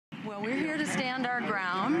Well, we're here to stand our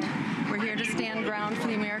ground. We're here to stand ground for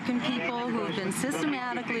the American people who have been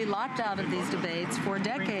systematically locked out of these debates for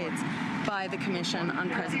decades by the Commission on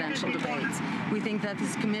Presidential Debates. We think that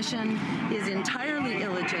this commission is entirely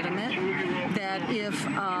illegitimate, that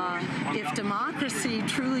if democracy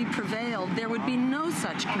truly prevailed, there would be no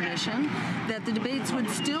such commission, that the debates would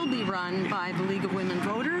still be run by the League of Women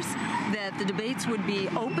Voters, that the debates would be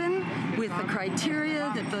open with the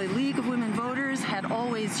criteria that the League of Women Voters had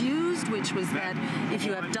always used, which was that if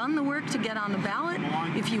you have done the work to get on the ballot,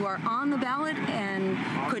 if you are on the ballot and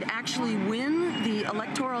could actually win the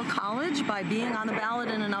Electoral College by being on the ballot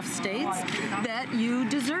in enough states, that you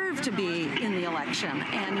deserve to be in the election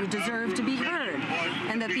and you deserve to be heard,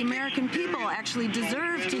 and that the American people actually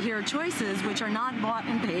deserve to hear choices which are not bought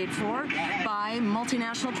and paid for by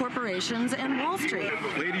multinational corporations and Wall Street.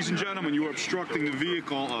 Ladies and gentlemen, you are obstructing the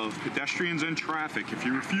vehicle of pedestrians and traffic. If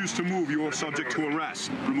you refuse to move, you are subject to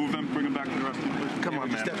arrest. Remove them, bring them back to the restroom, please. Come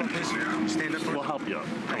on, man. Step up, please. Stand up. We'll help you out.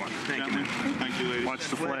 Come on. Thank you, man. Thank you, ladies. Watch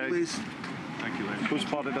the flag. Please. Thank you, ladies. Who's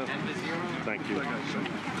part of the... Thank you.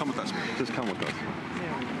 Come with us, man. Just come with us.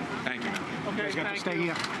 Thank you, man. Okay, you guys got to stay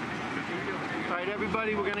here. All right,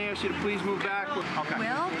 everybody, we're going to ask you to please move back. Okay.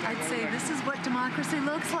 Well, I'd say this is what democracy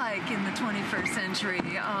looks like in the 21st century.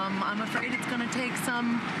 I'm afraid it's going to take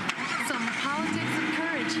some politics and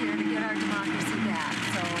courage here to get our democracy back.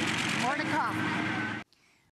 So, more to come.